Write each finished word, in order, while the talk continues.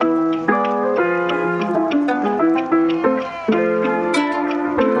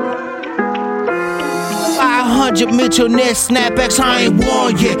100 millionaire snapbacks, I ain't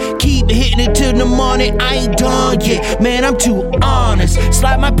worn yet. Keep hitting it till the morning, I ain't done yet. Man, I'm too honest.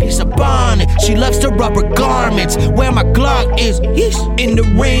 Slide my piece of bonnet. She loves the rubber garments. Where my Glock is, yes. In the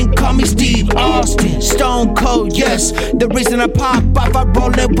ring, call me Steve Austin. Stone cold, yes. The reason I pop off, I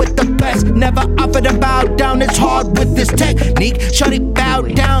roll it with the best. Never offer to bow down, it's hard with this technique. Shorty bow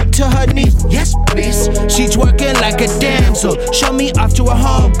down to her knees, yes please. She's working like a damsel. Show me off to her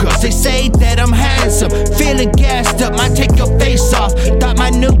homegirls. They say that I'm handsome. Feeling gassed up, might take your face off. Thought my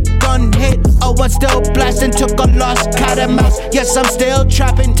new gun hit, oh I'm still blasting. Took a loss, caught a mouse. Yes I'm still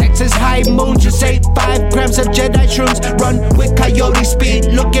trapping. Texas high moon, just ate 5 grams of Jedi Shrooms. Run with coyote speed,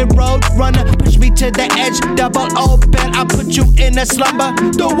 looking road runner. Push me to the edge, double open. I'll put you in a slumber.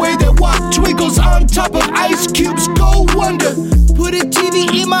 The way they walk twinkles on top of ice cubes, go wonder. Put a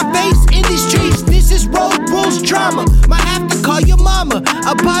TV in my face in these streets. This is road rules drama. Might have to call your mama.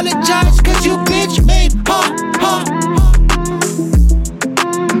 Apologize cause you bitch made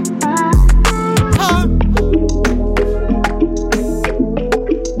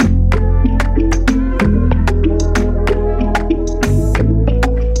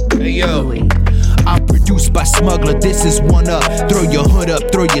by Smuggler, this is one up. Throw your hood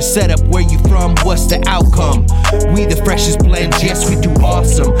up, throw your setup. Where you from? What's the outcome? We the freshest blends, yes we do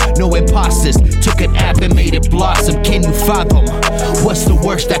awesome. No imposters, took an app and made it blossom. Can you fathom? What's the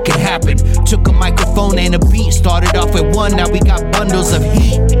worst that could happen? Took a microphone and a beat, started off with one, now we got bundles of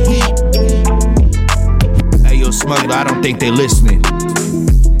heat. Hey yo Smuggler, I don't think they listening.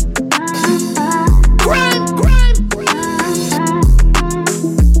 Grime!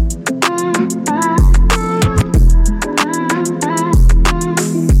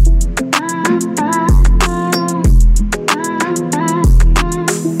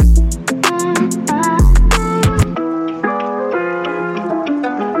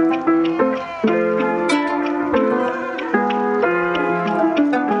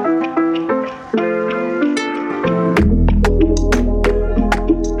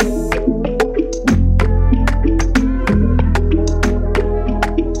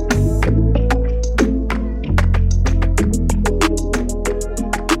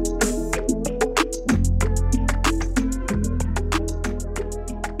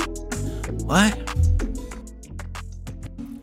 What?